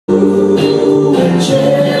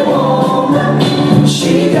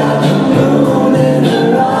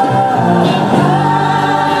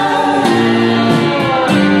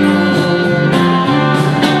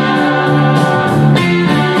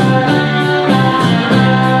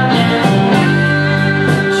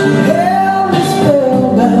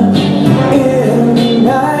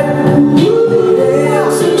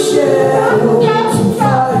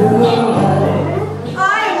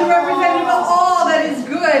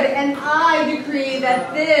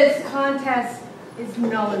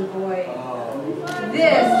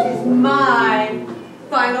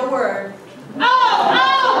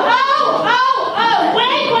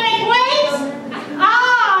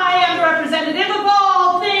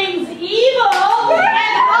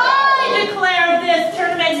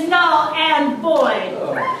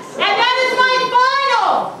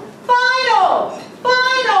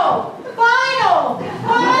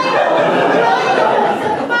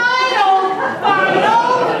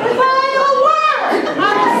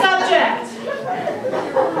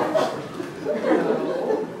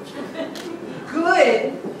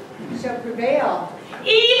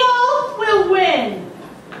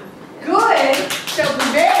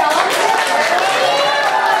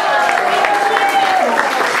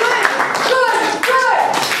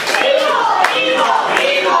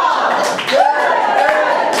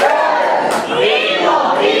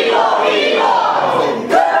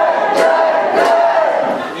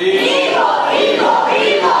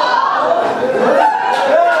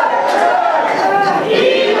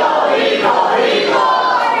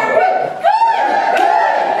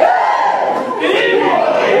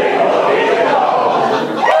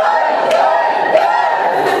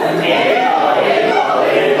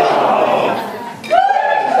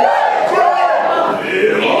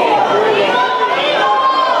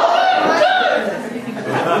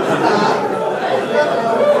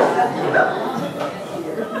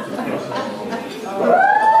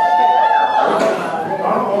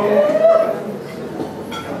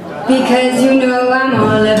Because you know I'm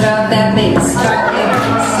all about that bass, drop that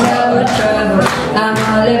bass, no trouble. I'm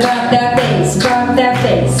all about that bass, drop that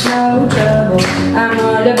bass, no trouble. I'm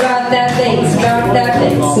all about that bass, drop that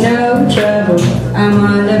bass, no trouble. I'm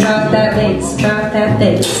all about that bass, drop that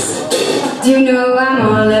bass. You know I'm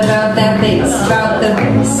all about that bass, drop the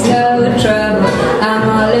bass, no trouble. I'm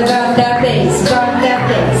all about that bass, drop that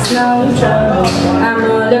bass, no trouble. I'm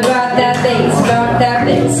all about that bass, drop that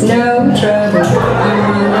bass, no trouble. I'm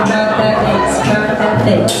all about that bass, drop that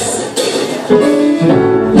bass.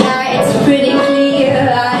 Yeah, it's pretty clear,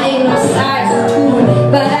 I ain't no size two,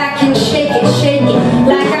 but I can shake it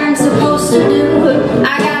like I'm supposed to do.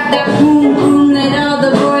 I got that boom boom that all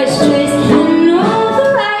the boys chase, and all the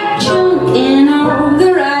right junk in all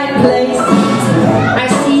the right places. I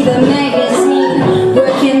see the magazine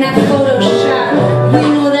working that Photoshop. You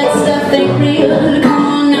know that stuff ain't real. Come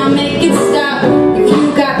on now, make it stop. If you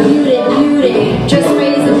got beauty, just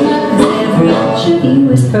raise them up. Every inch of you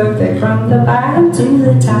is perfect from the bottom to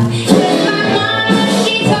the top. With my mama,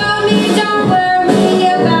 she told me don't worry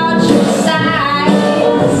about your size,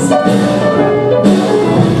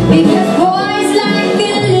 because boys like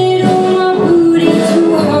a little more booty to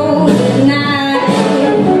hold at night.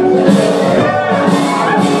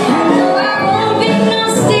 No, I won't be no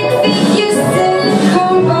stick figure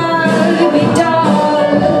silicone Barbie doll.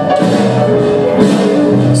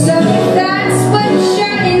 So if that's what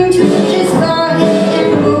you're into, just go ahead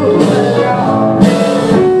and move along.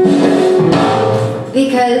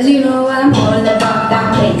 Because you know I'm all about that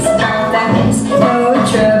bass, no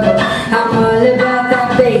trouble. I'm all about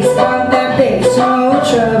that bass, no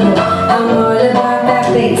trouble. I'm all about that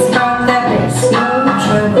bass, no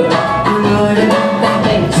trouble. I'm all about that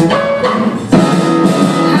bass, I'm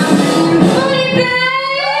bringing booty back.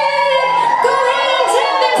 Go ahead and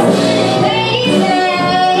tell this lady.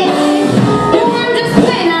 No, I'm just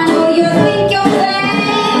playing, I know you think you're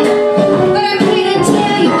bad, but I'm here to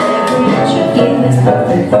tell you every inch of you is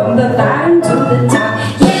perfect from the bottom to the top.